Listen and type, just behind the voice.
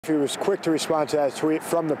He was quick to respond to that tweet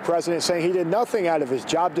from the president, saying he did nothing out of his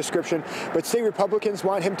job description, but state Republicans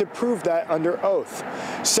want him to prove that under oath.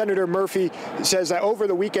 Senator Murphy says that over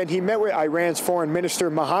the weekend he met with Iran's foreign minister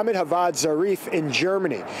Mohammed Javad Zarif in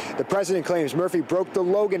Germany. The president claims Murphy broke the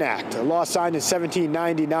Logan Act, a law signed in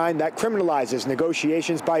 1799 that criminalizes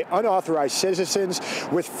negotiations by unauthorized citizens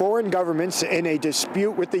with foreign governments in a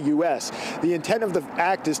dispute with the U.S. The intent of the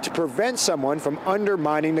act is to prevent someone from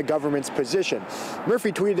undermining the government's position.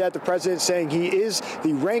 Murphy tweeted at the president saying he is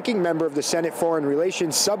the ranking member of the Senate Foreign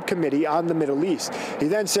Relations Subcommittee on the Middle East. He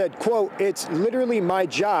then said, quote, "It's literally my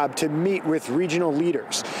job to meet with regional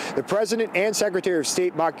leaders." The president and Secretary of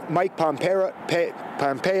State Mike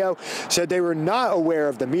Pompeo said they were not aware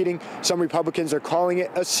of the meeting. Some Republicans are calling it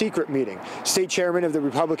a secret meeting. State Chairman of the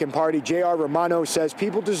Republican Party, J.R. Romano, says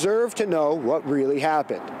people deserve to know what really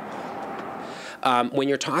happened. When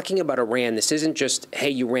you're talking about Iran, this isn't just, hey,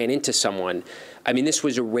 you ran into someone. I mean, this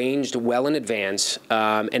was arranged well in advance.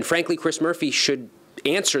 And frankly, Chris Murphy should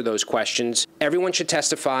answer those questions. Everyone should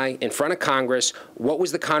testify in front of Congress. What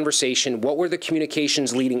was the conversation? What were the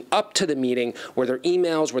communications leading up to the meeting? Were there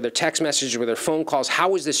emails? Were there text messages? Were there phone calls? How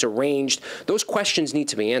was this arranged? Those questions need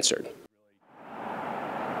to be answered.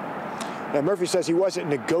 Now, Murphy says he wasn't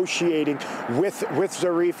negotiating with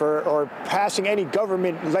Zarif or passing any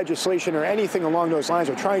government legislation or anything along those lines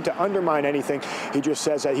or trying to undermine anything. He just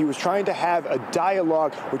says that he was trying to have a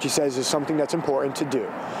dialogue, which he says is something that's important to do.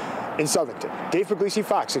 In Southington, Dave Puglisi,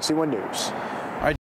 Fox 61 News.